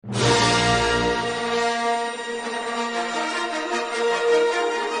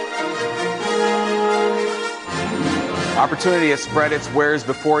Opportunity has spread its wares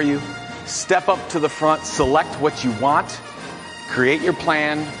before you. Step up to the front, select what you want, create your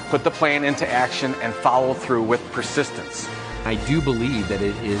plan, put the plan into action, and follow through with persistence. I do believe that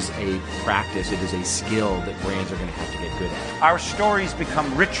it is a practice, it is a skill that brands are going to have to get good at. Our stories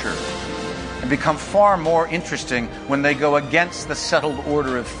become richer and become far more interesting when they go against the settled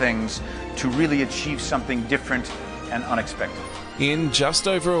order of things to really achieve something different and unexpected. In just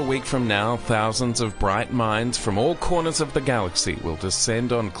over a week from now, thousands of bright minds from all corners of the galaxy will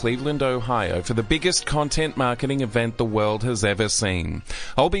descend on Cleveland, Ohio for the biggest content marketing event the world has ever seen.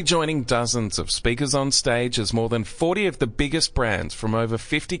 I'll be joining dozens of speakers on stage as more than 40 of the biggest brands from over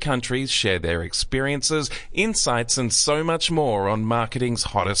 50 countries share their experiences, insights, and so much more on marketing's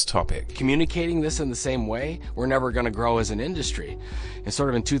hottest topic. Communicating this in the same way, we're never going to grow as an industry. And sort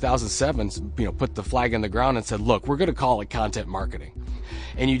of in 2007, put the flag in the ground and said, look, we're going to call it content marketing.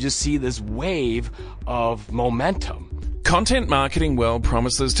 And you just see this wave of momentum. Content Marketing World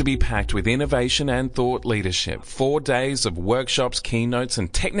promises to be packed with innovation and thought leadership. 4 days of workshops, keynotes,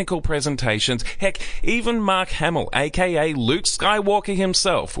 and technical presentations. Heck, even Mark Hamill, aka Luke Skywalker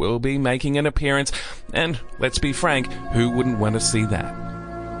himself, will be making an appearance. And let's be frank, who wouldn't want to see that?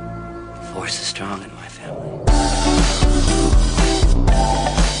 The Force is strong in my family.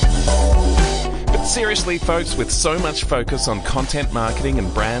 Seriously, folks, with so much focus on content marketing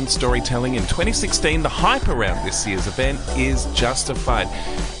and brand storytelling in 2016, the hype around this year's event is justified.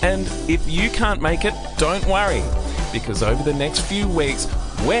 And if you can't make it, don't worry, because over the next few weeks,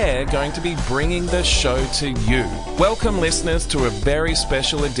 we're going to be bringing the show to you. Welcome, listeners, to a very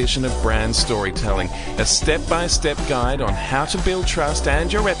special edition of Brand Storytelling, a step-by-step guide on how to build trust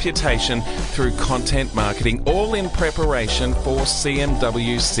and your reputation through content marketing, all in preparation for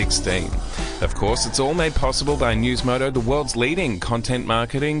CMW 16. Of course, it's all made possible by Newsmodo, the world's leading content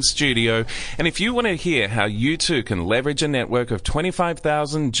marketing studio. And if you want to hear how you too can leverage a network of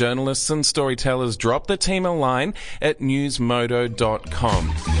 25,000 journalists and storytellers, drop the team a line at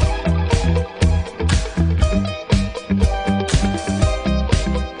newsmodo.com.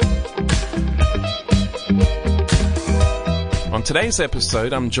 On today's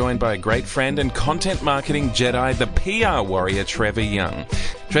episode, I'm joined by a great friend and content marketing Jedi, the PR warrior, Trevor Young.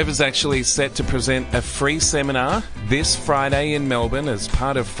 Trevor's actually set to present a free seminar this Friday in Melbourne as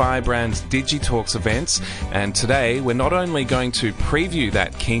part of Firebrand's DigiTalks events. And today, we're not only going to preview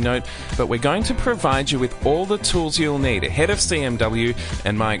that keynote, but we're going to provide you with all the tools you'll need ahead of CMW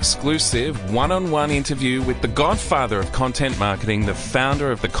and my exclusive one-on-one interview with the godfather of content marketing, the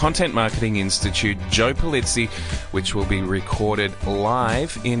founder of the Content Marketing Institute, Joe Pulizzi, which will be recorded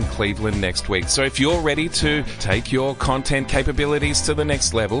live in Cleveland next week. So if you're ready to take your content capabilities to the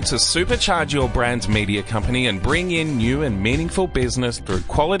next level, to supercharge your brand's media company and bring in new and meaningful business through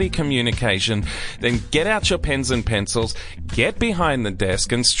quality communication, then get out your pens and pencils, get behind the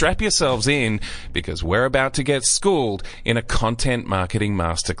desk and strap yourselves in, because we're about to get schooled in a content marketing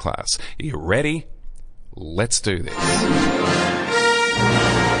masterclass. Are you ready? Let's do this.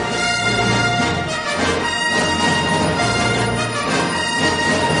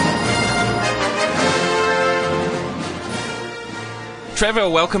 Trevor,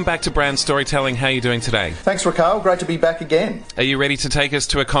 welcome back to Brand Storytelling. How are you doing today? Thanks, Raquel. Great to be back again. Are you ready to take us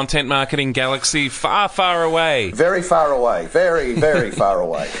to a content marketing galaxy far, far away? Very far away. Very, very far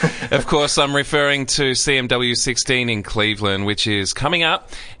away. Of course, I'm referring to CMW 16 in Cleveland, which is coming up.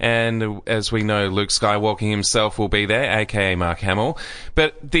 And as we know, Luke Skywalker himself will be there, aka Mark Hamill.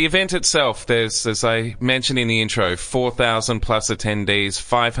 But the event itself, there's, as I mentioned in the intro, 4,000 plus attendees,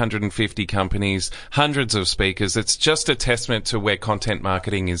 550 companies, hundreds of speakers. It's just a testament to where content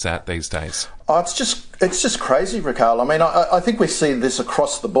marketing is at these days. Oh, it's just crazy, Raquel. I mean, I think we see this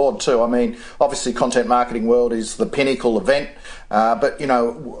across the board too. I mean, obviously, Content Marketing World is the pinnacle event, but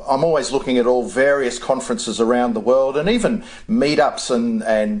I'm always looking at all various conferences around the world, and even meetups and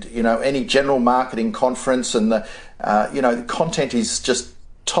any general marketing conference, and the content is just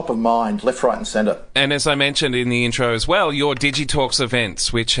top of mind, left, right and centre. And as I mentioned in the intro as well, your DigiTalks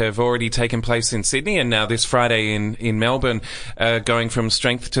events, which have already taken place in Sydney and now this Friday in Melbourne, going from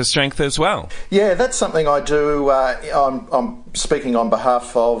strength to strength as well. Yeah, that's something I do. I'm speaking on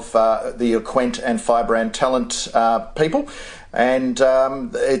behalf of the Equent and Firebrand talent people. And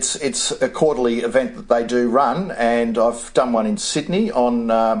it's a quarterly event that they do run, and I've done one in Sydney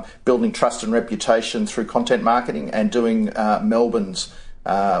on building trust and reputation through content marketing, and doing Melbourne's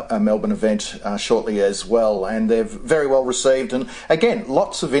a Melbourne event shortly as well, and they're very well received. And again,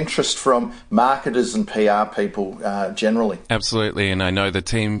 lots of interest from marketers and PR people generally. Absolutely, and I know the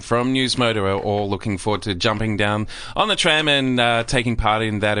team from News Motor are all looking forward to jumping down on the tram and taking part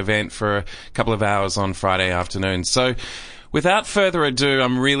in that event for a couple of hours on Friday afternoon. So, without further ado,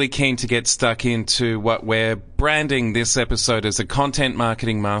 I'm really keen to get stuck into what we're branding this episode as a content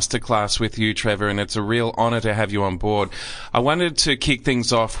marketing masterclass with you, Trevor, and it's a real honour to have you on board. I wanted to kick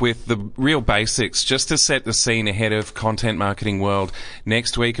things off with the real basics, just to set the scene ahead of Content Marketing World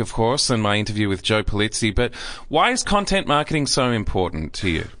next week, of course, and my interview with Joe Polizzi. But why is content marketing so important to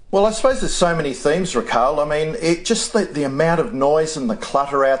you? Well, I suppose there's so many themes, Raquel. I mean, the amount of noise and the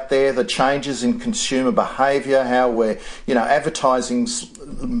clutter out there, the changes in consumer behaviour, how we're, advertising's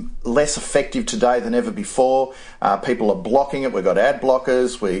less effective today than ever before. People are blocking it. We've got ad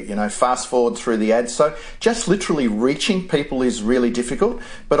blockers. We, fast forward through the ads. So just literally reaching people is really difficult.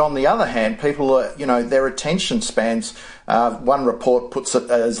 But on the other hand, people are, their attention spans, one report puts it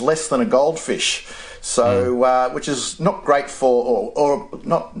as less than a goldfish. So, which is not great for, or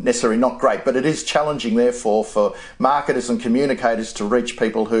not necessarily not great, but it is challenging, therefore, for marketers and communicators to reach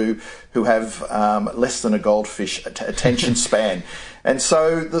people who have less than a goldfish attention span. And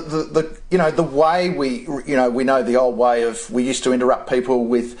so the way we know the old way of, we used to interrupt people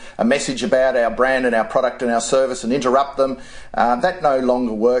with a message about our brand and our product and our service and interrupt them. That no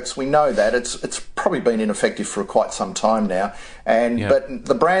longer works. We know that. It's probably been ineffective for quite some time now. But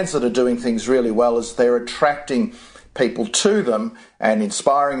the brands that are doing things really well is they're attracting people to them and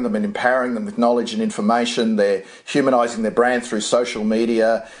inspiring them and empowering them with knowledge and information. They're humanising their brand through social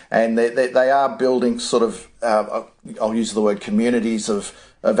media, and they are building sort of, I'll use the word communities of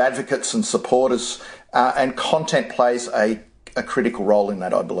advocates and supporters, and content plays a critical role in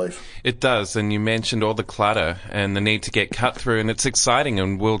that, I believe. It does, and you mentioned all the clutter and the need to get cut through, and it's exciting,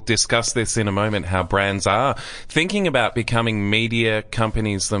 and we'll discuss this in a moment, how brands are thinking about becoming media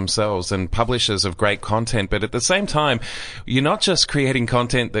companies themselves and publishers of great content. But at the same time, you're not just creating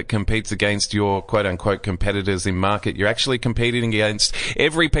content that competes against your quote-unquote competitors in market. You're actually competing against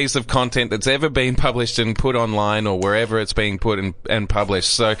every piece of content that's ever been published and put online or wherever it's being put and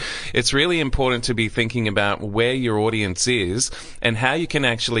published. So it's really important to be thinking about where your audience is and how you can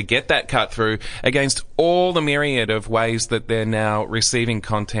actually get that cut through against all the myriad of ways that they're now receiving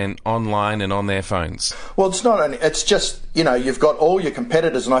content online and on their phones. Well, it's not only, it's just, you've got all your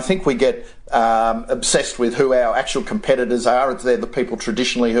competitors, and I think we get obsessed with who our actual competitors are. They're the people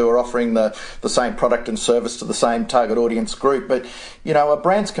traditionally who are offering the same product and service to the same target audience group. But, a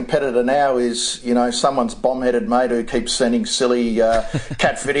brand's competitor now is, someone's bomb-headed mate who keeps sending silly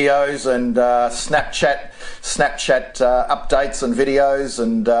cat videos and Snapchat updates and videos,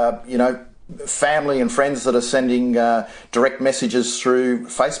 and, family and friends that are sending direct messages through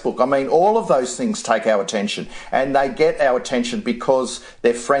Facebook. I mean, all of those things take our attention, and they get our attention because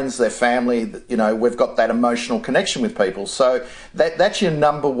they're friends, they're family. We've got that emotional connection with people. So that's your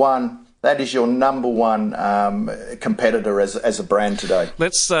number one. That is your number one competitor as a brand today.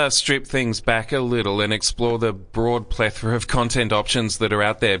 Let's strip things back a little and explore the broad plethora of content options that are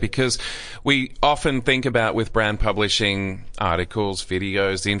out there, because we often think about, with brand publishing, articles,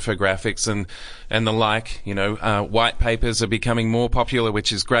 videos, infographics and the like. White papers are becoming more popular,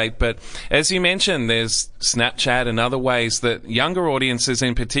 which is great. But as you mentioned, there's Snapchat and other ways that younger audiences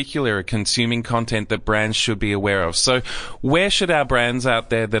in particular are consuming content that brands should be aware of. So where should our brands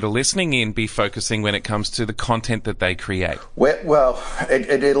out there that are listening in be focusing when it comes to the content that they create? Well,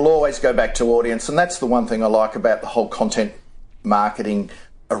 it'll always go back to audience, and that's the one thing I like about the whole content marketing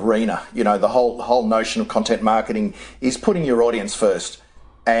arena. The whole notion of content marketing is putting your audience first.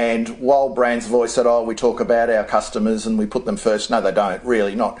 And while brands have always said, we talk about our customers and we put them first, no, they don't,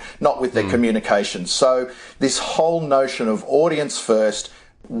 really, not with their communication. So this whole notion of audience first,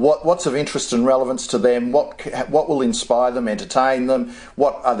 what's of interest and relevance to them, what will inspire them, entertain them,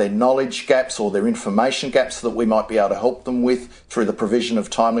 what are their knowledge gaps or their information gaps that we might be able to help them with through the provision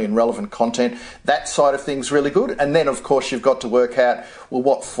of timely and relevant content. That side of things really good. And then, of course, you've got to work out,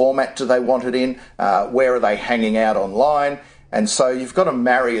 what format do they want it in, where are they hanging out online. And so you've got to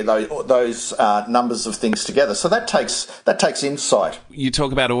marry those numbers of things together. So that takes insight. You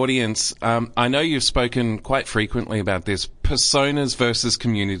talk about audience. I know you've spoken quite frequently about this, personas versus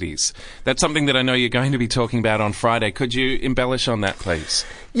communities. That's something that I know you're going to be talking about on Friday. Could you embellish on that, please?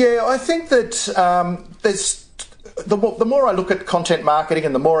 Yeah, I think that there's the more I look at content marketing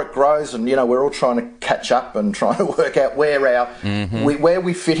and the more it grows, and, you know, we're all trying to catch up and trying to work out where where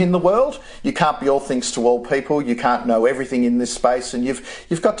we fit in the world. You can't be all things to all people. You can't know everything in this space, and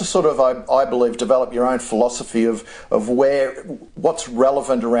you've got to sort of, I believe, develop your own philosophy of what's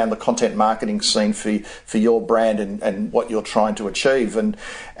relevant around the content marketing scene for your brand and what you're trying to achieve. And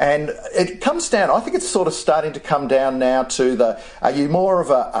it comes down, I think it's sort of starting to come down now to are you more of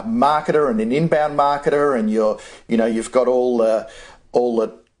a marketer and an inbound marketer, and you've got all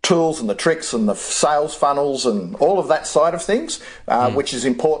the tools and the tricks and the sales funnels and all of that side of things, which is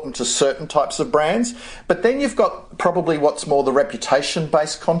important to certain types of brands. But then you've got probably what's more the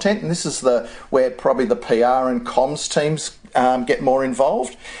reputation-based content, and this is where probably the PR and comms teams get more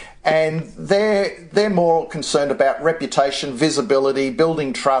involved. And they're more concerned about reputation, visibility,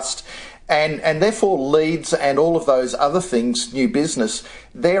 building trust, and therefore leads and all of those other things, new business,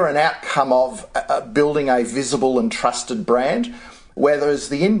 they're an outcome of building a visible and trusted brand. Whereas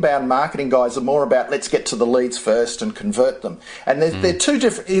the inbound marketing guys are more about let's get to the leads first and convert them. And they're two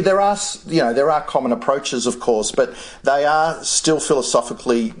different. There are common approaches, of course, but they are still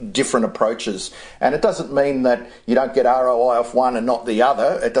philosophically different approaches. And it doesn't mean that you don't get ROI off one and not the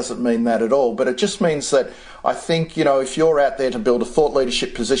other. It doesn't mean that at all. But it just means that I think, you know, if you're out there to build a thought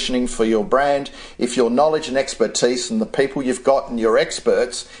leadership positioning for your brand, if your knowledge and expertise and the people you've got and your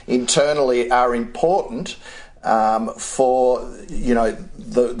experts internally are important for, you know,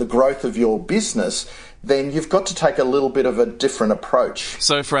 the growth of your business, then you've got to take a little bit of a different approach.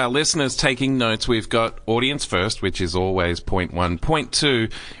 So for our listeners taking notes, we've got audience first, which is always point one. Point two,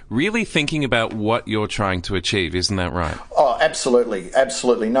 really thinking about what you're trying to achieve. Isn't that right? Oh, absolutely.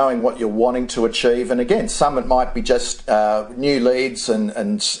 Absolutely. Knowing what you're wanting to achieve. And again, some it might be just new leads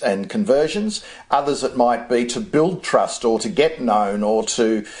and conversions. Others it might be to build trust or to get known or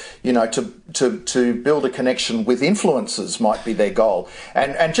to, you know, to build a connection with influencers might be their goal.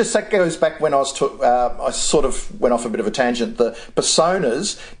 And just that goes back when I sort of went off a bit of a tangent. The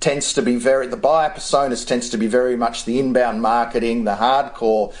personas the buyer personas tends to be very much the inbound marketing, the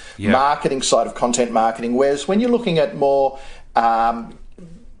hardcore marketing side of content marketing. Whereas when you're looking at more,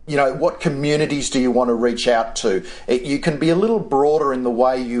 you know, what communities do you want to reach out to? You can be a little broader in the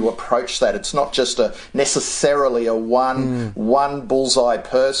way you approach that. It's not just necessarily a one bullseye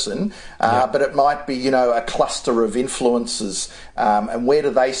person, but it might be, you know, a cluster of influencers, and where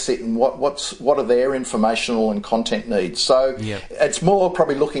do they sit and what are their informational and content needs? So it's more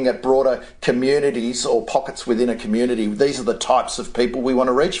probably looking at broader communities or pockets within a community. These are the types of people we want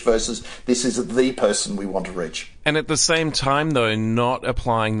to reach versus this is the person we want to reach. And at the same time, though, not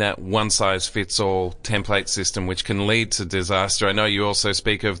applying that one-size-fits-all template system, which can lead to disaster. I know you also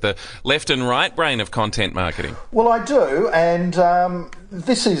speak of the left and right brain of content marketing. Well, I do, and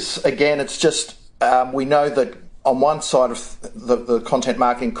this is, again, it's just we know that on one side of the content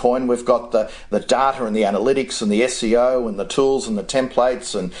marketing coin, we've got the data and the analytics and the SEO and the tools and the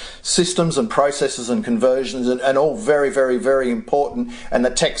templates and systems and processes and conversions and all very, very, very important. And the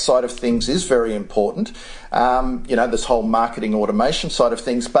tech side of things is very important. You know, this whole marketing automation side of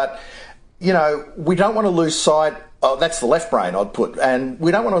things. But, you know, we don't want to lose sight. Oh, that's the left brain, I'd put. And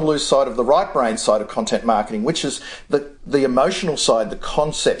we don't want to lose sight of the right brain side of content marketing, which is the emotional side, the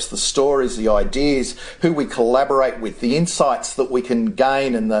concepts, the stories, the ideas, who we collaborate with, the insights that we can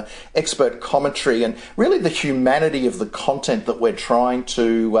gain and the expert commentary and really the humanity of the content that we're trying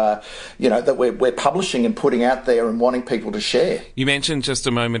to, you know, that we're publishing and putting out there and wanting people to share. You mentioned just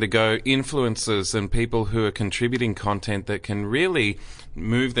a moment ago influencers and people who are contributing content that can really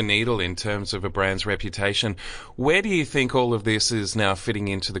move the needle in terms of a brand's reputation. Where do you think all of this is now fitting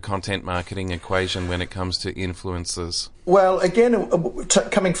into the content marketing equation when it comes to influencers? Well, again,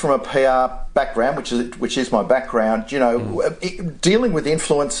 coming from a PR background, which is my background, you know, dealing with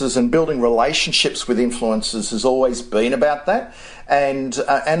influencers and building relationships with influencers has always been about that. And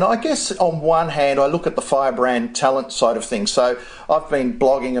I guess on one hand, I look at the Firebrand talent side of things. So I've been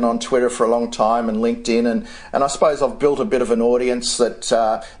blogging and on Twitter for a long time and LinkedIn, and I suppose I've built a bit of an audience that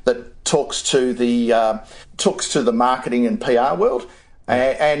talks to the marketing and PR world.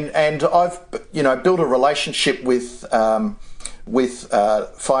 And I've, you know, built a relationship with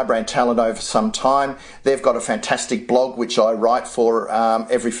Firebrand Talent over some time. They've got a fantastic blog which I write for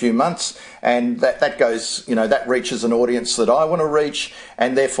every few months, and that goes, you know, that reaches an audience that I want to reach,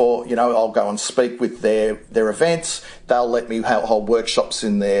 and therefore, you know, I'll go and speak with their events. They'll let me hold workshops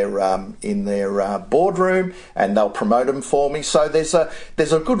in their boardroom, and they'll promote them for me. So there's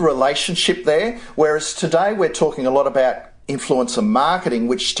a good relationship there. Whereas today we're talking a lot about influencer marketing,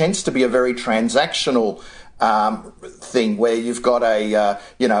 which tends to be a very transactional thing where you've got an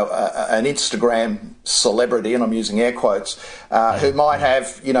Instagram celebrity, and I'm using air quotes, who might have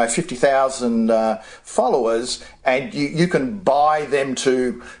 50,000 followers, and you can buy them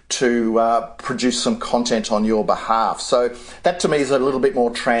to produce some content on your behalf. So that to me is a little bit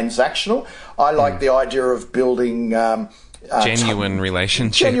more transactional. I like the idea of building genuine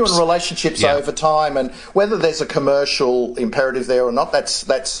relationships over time, and whether there's a commercial imperative there or not, that's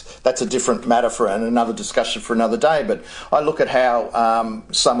a different matter for another discussion for another day. But I look at how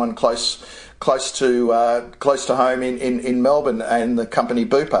someone close to home in Melbourne, and the company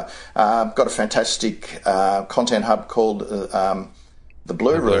Bupa got a fantastic content hub called the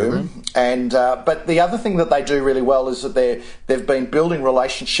Blue Room. And but the other thing that they do really well is that they've been building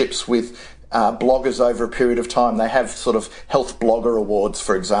relationships with bloggers over a period of time. They have sort of health blogger awards,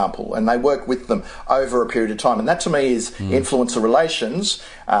 for example, and they work with them over a period of time. And that to me is influencer relations.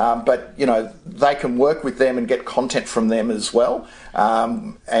 But they can work with them and get content from them as well.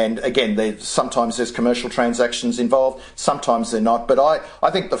 And again, sometimes there's commercial transactions involved, sometimes they're not. But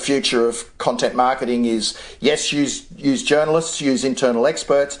I think the future of content marketing is, yes, use journalists, use internal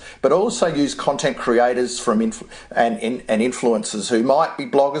experts, but also use content creators and influencers who might be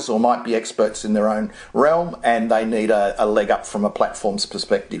bloggers or might be experts in their own realm, and they need a leg up from a platform's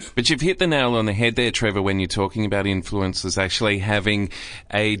perspective. But you've hit the nail on the head there, Trevor, when you're talking about influencers actually having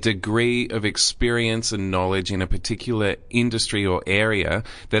a degree of experience and knowledge in a particular industry or area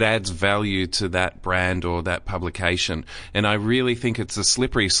that adds value to that brand or that publication. And I really think it's a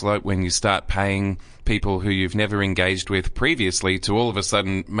slippery slope when you start paying people who you've never engaged with previously to all of a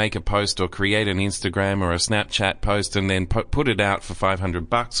sudden make a post or create an Instagram or a Snapchat post and then put it out for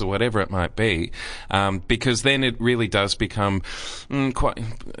 $500 or whatever it might be, because then it really does become quite.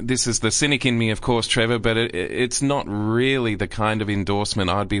 This is the cynic in me, of course, Trevor, but it's not really the kind of endorsement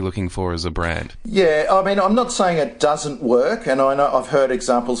I'd be looking for as a brand. Yeah, I mean, I'm not saying it doesn't work, and I know I've heard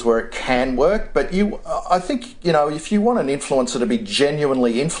examples where it can work, but I think if you want an influencer to be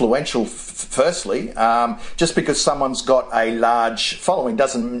genuinely influential, firstly. Just because someone's got a large following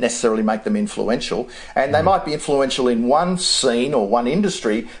doesn't necessarily make them influential, and they might be influential in one scene or one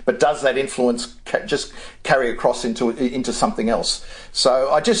industry, but does that influence just carry across into something else?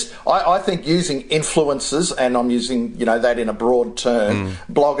 So I think using influencers, and I'm using that in a broad term,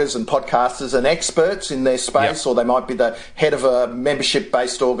 bloggers and podcasters and experts in their space, or they might be the head of a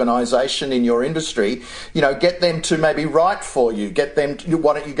membership-based organisation in your industry. Get them to maybe write for you. Get them.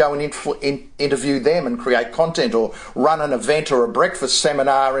 Why don't you go and interview them and create content, or run an event or a breakfast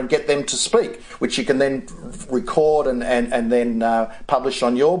seminar and get them to speak, which you can then record and then publish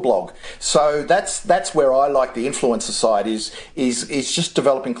on your blog. So that's where I like the influencer side is just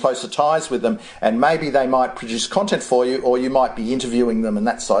developing closer ties with them, and maybe they might produce content for you, or you might be interviewing them and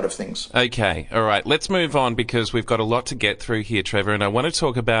that side of things. Okay, all right, let's move on because we've got a lot to get through here, Trevor, and I want to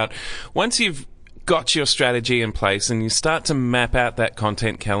talk about once you've got your strategy in place and you start to map out that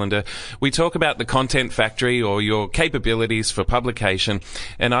content calendar. We talk about the content factory or your capabilities for publication,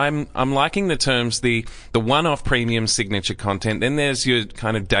 and I'm liking the terms the one-off premium signature content, then there's your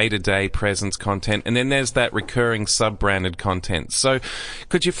kind of day-to-day presence content, and then there's that recurring sub-branded content. So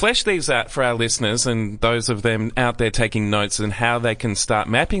could you flesh these out for our listeners and those of them out there taking notes, and how they can start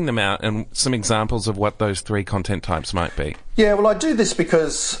mapping them out, and some examples of what those three content types might be? Yeah, well, I do this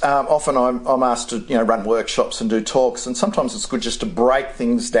because often I'm asked to run workshops and do talks, and sometimes it's good just to break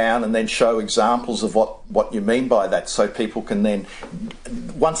things down and then show examples of what you mean by that, so people can then,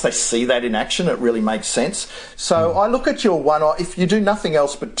 once they see that in action, it really makes sense. So I look at your one-off. If you do nothing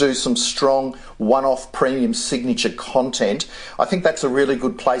else but do some strong one-off premium signature content, I think that's a really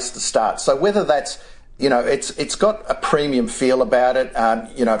good place to start. So whether that's it's got a premium feel about it.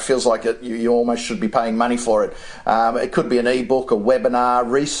 It feels like you almost should be paying money for it. It could be an ebook, a webinar.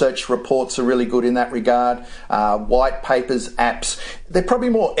 Research reports are really good in that regard. White papers, apps. They're probably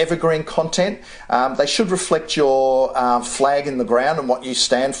more evergreen content. They should reflect your flag in the ground and what you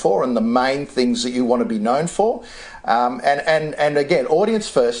stand for and the main things that you want to be known for. And again, audience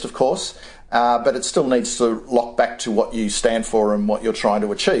first, of course. But it still needs to lock back to what you stand for and what you're trying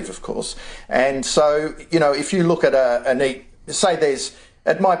to achieve, of course. And so, if you look at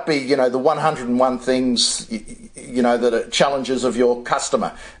it might be, the 101 things, that are challenges of your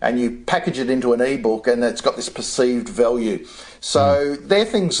customer, and you package it into an ebook and it's got this perceived value. So they're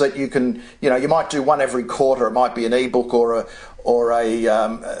things that you can, you might do one every quarter. It might be an ebook or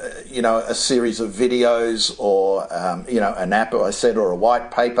a series of videos, or an app, I said, or a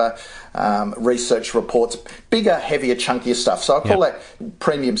white paper, research reports, bigger, heavier, chunkier stuff. So I call that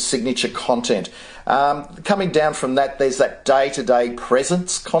premium signature content. Coming down from that, there's that day-to-day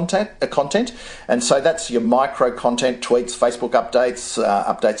presence content, and so that's your micro content, tweets, Facebook updates,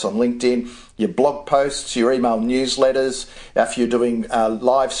 updates on LinkedIn, your blog posts, your email newsletters. If you're doing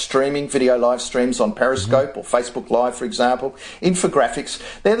live streaming, video live streams on Periscope or Facebook Live, for example, infographics,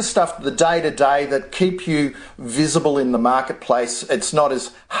 they're the stuff, the day-to-day, that keep you visible in the marketplace. It's not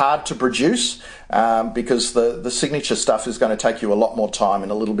as hard to produce because the signature stuff is going to take you a lot more time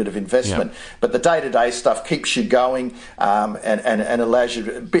and a little bit of investment. But the day-to-day stuff keeps you going and allows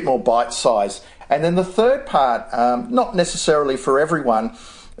you a bit more bite size. And then the third part, not necessarily for everyone,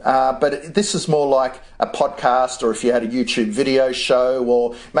 but this is more like a podcast, or if you had a YouTube video show,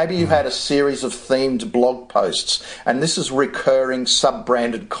 or maybe you had a series of themed blog posts, and this is recurring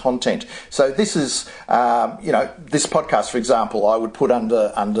sub-branded content. So this is, this podcast, for example, I would put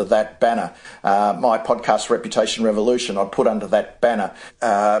under that banner. My podcast, Reputation Revolution, I'd put under that banner.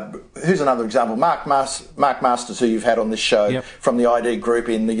 Who's another example? Mark Masters, who you've had on this show from the ID Group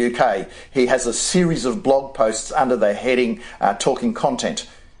in the UK. He has a series of blog posts under the heading Talking Content.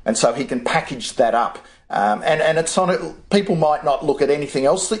 And so he can package that up. And it's on it. People might not look at anything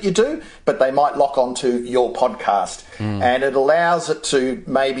else that you do, but they might lock onto your podcast. And it allows it to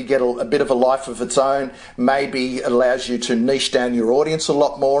maybe get a bit of a life of its own. Maybe it allows you to niche down your audience a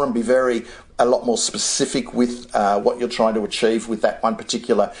lot more and be a lot more specific with what you're trying to achieve with that one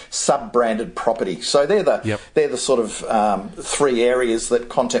particular sub-branded property. So they're the sort of three areas that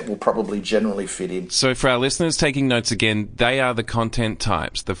content will probably generally fit in. So for our listeners taking notes again, they are the content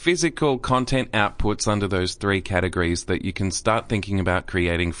types, the physical content outputs under those three categories that you can start thinking about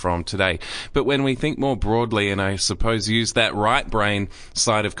creating from today. But when we think more broadly, and I suppose use that right brain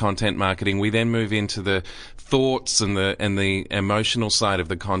side of content marketing, we then move into the thoughts and the emotional side of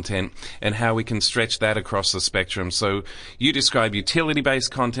the content and how we can stretch that across the spectrum. So you describe utility-based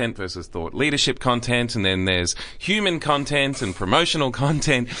content versus thought leadership content, and then there's human content and promotional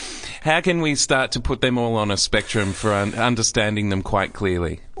content. How can we start to put them all on a spectrum for understanding them quite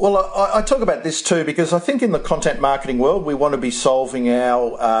clearly? Well, I talk about this too because I think in the content marketing world, we want to be solving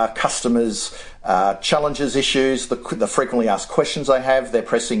our customers' challenges, issues, the frequently asked questions they have, their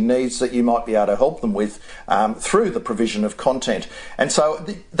pressing needs that you might be able to help them with through the provision of content. And so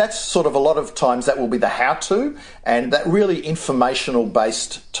that's sort of a lot of times that will be the how-to and that really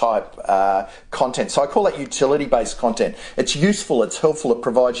informational-based type content. So I call that utility-based content. It's useful, it's helpful, it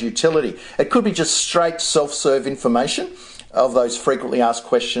provides utility. It could be just straight self-serve information of those frequently asked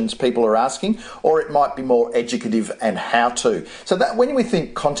questions people are asking, or it might be more educative and how-to. So that when we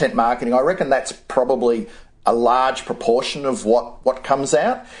think content marketing, I reckon that's probably a large proportion of what comes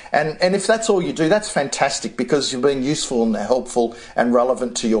out. And if that's all you do, that's fantastic because you're being useful and helpful and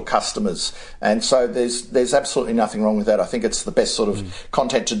relevant to your customers. And so there's absolutely nothing wrong with that. I think it's the best sort of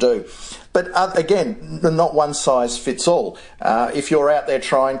content to do. But again, not one size fits all. If you're out there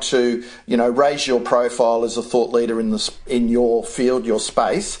trying to, raise your profile as a thought leader in your field, your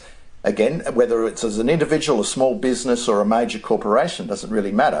space, again, whether it's as an individual, a small business, or a major corporation, doesn't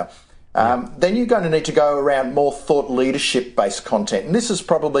really matter. Then you're going to need to go around more thought leadership-based content. And this is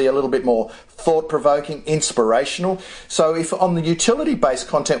probably a little bit more thought-provoking, inspirational. So if on the utility-based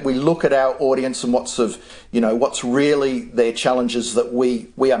content, we look at our audience and what's really their challenges that we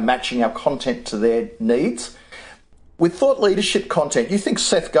are matching our content to their needs. With thought leadership content, you think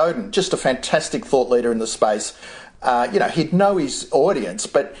Seth Godin, just a fantastic thought leader in the space, he'd know his audience,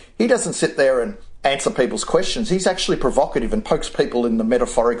 but he doesn't sit there and answer people's questions. He's actually provocative and pokes people in the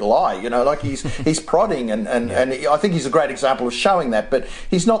metaphorical eye, like he's prodding and I think he's a great example of showing that, but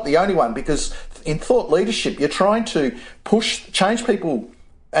he's not the only one because in thought leadership, you're trying to change people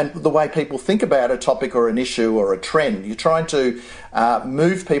and the way people think about a topic or an issue or a trend. You're trying to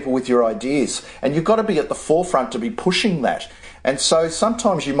move people with your ideas and you've got to be at the forefront to be pushing that. And so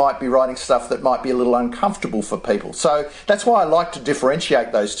sometimes you might be writing stuff that might be a little uncomfortable for people. So that's why I like to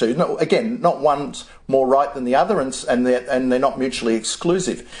differentiate those two. Not one's more right than the other, and they're not mutually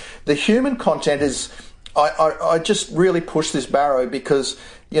exclusive. The human content is, I just really push this barrow because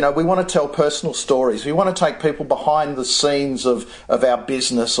we want to tell personal stories. We want to take people behind the scenes of our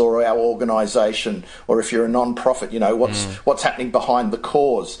business or our organisation, or if you're a non-profit, what's happening behind the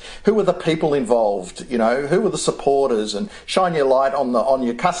cause. Who are the people involved? Who are the supporters? And shine your light on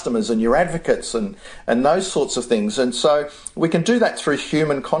your customers and your advocates and those sorts of things. And so we can do that through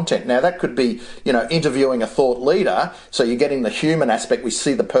human content. Now, that could be, interviewing a thought leader. So you're getting the human aspect. We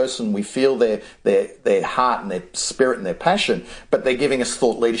see the person, we feel their heart and their spirit and their passion, but they're giving us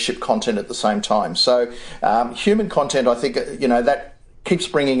thought leadership content at the same time. So human content, I think, that keeps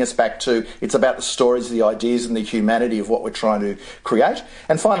bringing us back to, it's about the stories, the ideas and the humanity of what we're trying to create.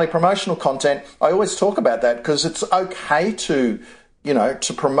 And finally, promotional content. I always talk about that because it's okay to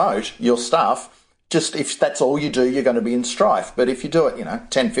promote your stuff. Just if that's all you do, you're going to be in strife. But if you do it,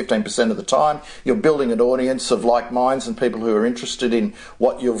 10, 15% of the time, you're building an audience of like minds and people who are interested in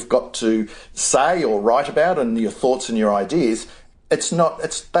what you've got to say or write about and your thoughts and your ideas.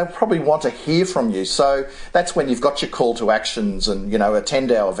 They'll probably want to hear from you. So that's when you've got your call to actions and, a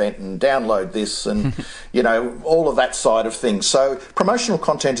 10-day event and download this and, all of that side of things. So promotional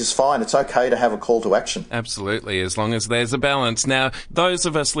content is fine. It's okay to have a call to action. Absolutely, as long as there's a balance. Now, those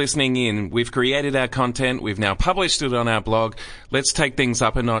of us listening in, we've created our content. We've now published it on our blog. Let's take things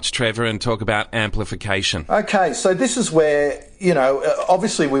up a notch, Trevor, and talk about amplification. Okay, so this is where,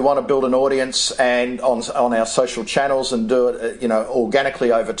 obviously we want to build an audience and on our social channels and do it,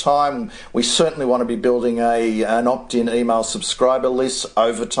 organically over time. We certainly want to be building an opt-in email subscriber list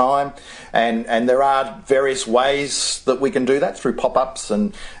over time. And there are various ways that we can do that through pop-ups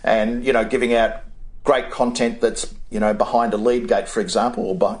and giving out great content that's, behind a lead gate, for example,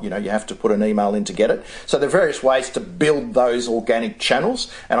 or, you have to put an email in to get it. So there are various ways to build those organic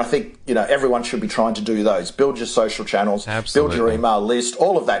channels. And I think, everyone should be trying to do those. Build your social channels, Absolutely. Build your email list,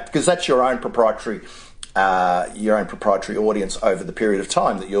 all of that, because that's your own proprietary audience over the period of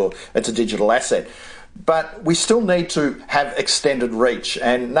time that it's a digital asset. But we still need to have extended reach,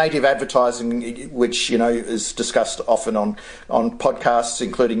 and native advertising, which is discussed often on podcasts,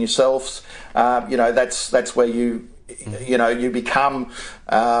 including yourselves. That's where you become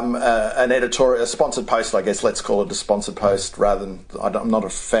a sponsored post, I guess. Let's call it a sponsored post rather than. I'm not a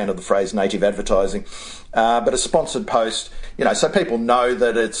fan of the phrase native advertising, but a sponsored post. So people know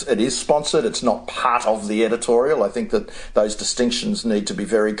that it is sponsored. It's not part of the editorial. I think that those distinctions need to be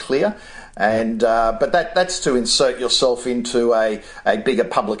very clear. And but that's to insert yourself into a bigger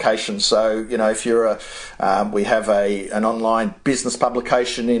publication. So if you're we have an online business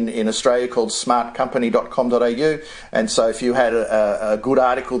publication in Australia called smartcompany.com.au, and so if you had a good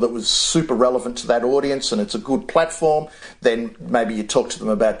article that was super relevant to that audience and it's a good platform, then maybe you talk to them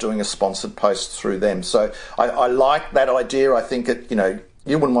about doing a sponsored post through them. So I like that idea. I think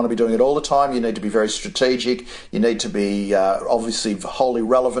you wouldn't want to be doing it all the time. You need to be very strategic. You need to be obviously wholly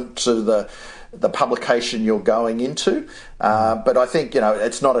relevant to the publication you're going into. But I think,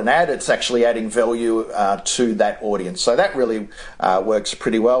 it's not an ad, it's actually adding value to that audience. So that really works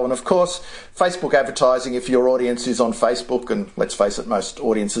pretty well. And of course, Facebook advertising, if your audience is on Facebook, and let's face it, most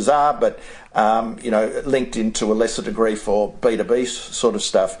audiences are, but, LinkedIn to a lesser degree for B2B sort of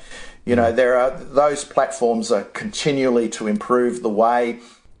stuff. Those platforms are continually to improve the way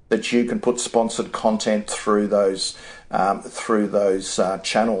that you can put sponsored content through those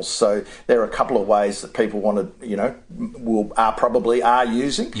channels. So there are a couple of ways that people want to, probably are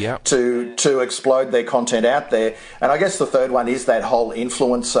using to explode their content out there. And I guess the third one is that whole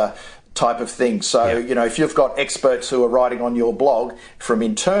influencer type of thing. So, if you've got experts who are writing on your blog from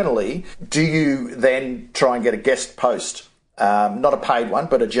internally, do you then try and get a guest post? Not a paid one,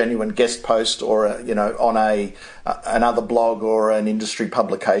 but a genuine guest post or on another blog or an industry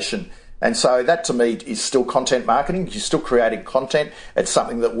publication. And so that to me is still content marketing. You're still creating content. It's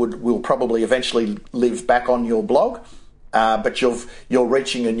something that will probably eventually live back on your blog, but you're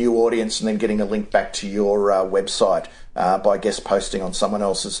reaching a new audience and then getting a link back to your website by guest posting on someone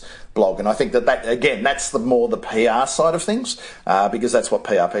else's blog. And I think that again, that's more the PR side of things, because that's what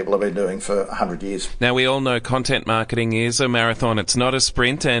PR people have been doing for 100 years. Now, we all know content marketing is a marathon. It's not a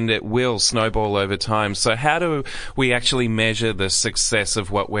sprint, and it will snowball over time. So how do we actually measure the success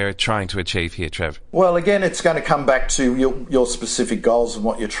of what we're trying to achieve here, Trev? Well, again, it's going to come back to your specific goals and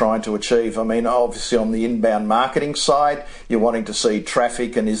what you're trying to achieve. I mean, obviously on the inbound marketing side, you're wanting to see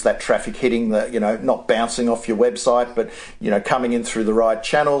traffic, and is that traffic hitting not bouncing off your website, but, coming in through the right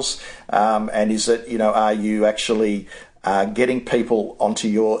channels. And is it, are you actually getting people onto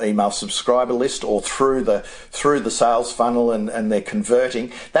your email subscriber list or through the sales funnel and they're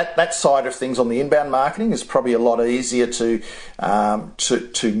converting. That side of things on the inbound marketing is probably a lot easier to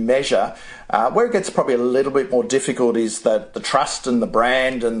measure. Where it gets probably a little bit more difficult is that the trust and the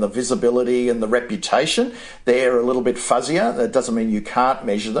brand and the visibility and the reputation, they're a little bit fuzzier. That doesn't mean you can't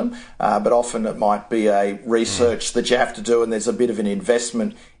measure them, but often it might be a research that you have to do, and there's a bit of an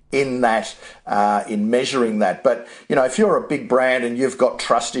investment in that, in measuring that. But, if you're a big brand and you've got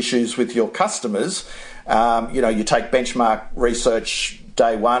trust issues with your customers, you take benchmark research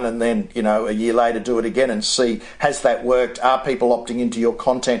day one and then, a year later do it again and see, has that worked? Are people opting into your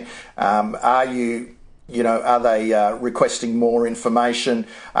content? Are they requesting more information?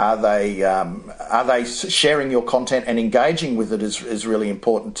 Are they sharing your content and engaging with it is really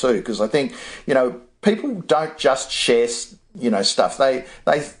important too. Because I think, people don't just share, stuff. They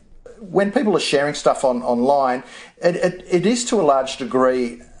when people are sharing stuff online, it is to a large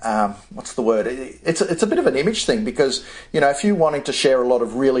degree, what's the word? It's a bit of an image thing because, if you're wanting to share a lot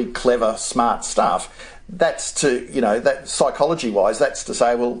of really clever, smart stuff, that's to, that psychology-wise, that's to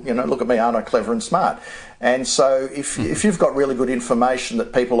say, well, look at me, aren't I clever and smart? And so if you've got really good information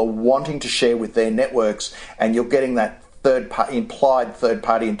that people are wanting to share with their networks and you're getting that implied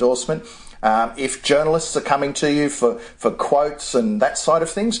third-party endorsement, if journalists are coming to you for quotes and that side of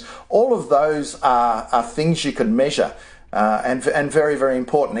things, all of those are things you can measure. And very, very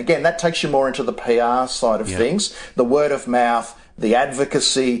important. Again, that takes you more into the PR side of things, the word of mouth, the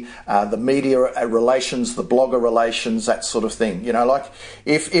advocacy, the media relations, the blogger relations, that sort of thing. Like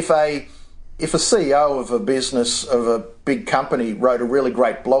if a CEO of a business, of a big company, wrote a really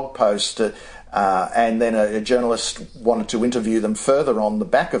great blog post and then a journalist wanted to interview them further on the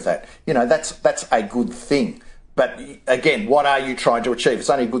back of that, that's a good thing. But again, what are you trying to achieve? It's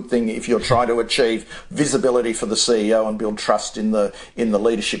only a good thing if you're trying to achieve visibility for the CEO and build trust in the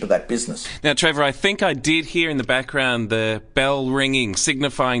leadership of that business. Now, Trevor, I think I did hear in the background the bell ringing,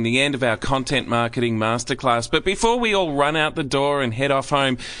 signifying the end of our content marketing masterclass. But before we all run out the door and head off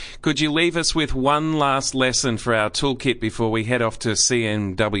home, could you leave us with one last lesson for our toolkit before we head off to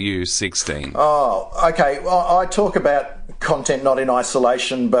CMW 16? Oh, okay. Well, I talk about content not in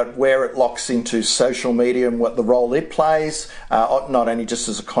isolation, but where it locks into social media and what the role it plays, not only just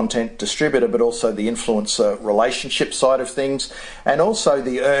as a content distributor, but also the influencer relationship side of things, and also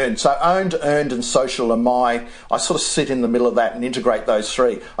the earned. So owned, earned, and social I sort of sit in the middle of that and integrate those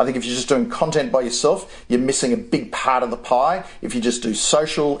three. I think if you're just doing content by yourself, you're missing a big part of the pie. If you just do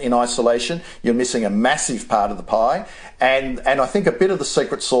social in isolation, you're missing a massive part of the pie. And I think a bit of the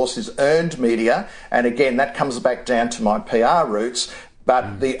secret sauce is earned media, and again, that comes back down to my PR roots,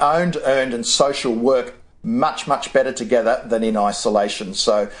 but the owned, earned, and social work much, much better together than in isolation.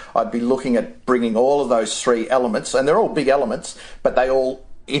 So I'd be looking at bringing all of those three elements, and they're all big elements, but they all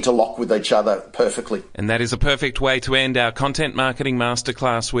interlock with each other perfectly. And that is a perfect way to end our content marketing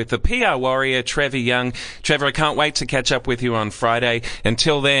masterclass with the PR warrior, Trevor Young. Trevor, I can't wait to catch up with you on Friday.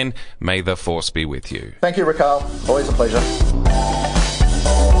 Until then, may the force be with you. Thank you, Raquel. Always a pleasure.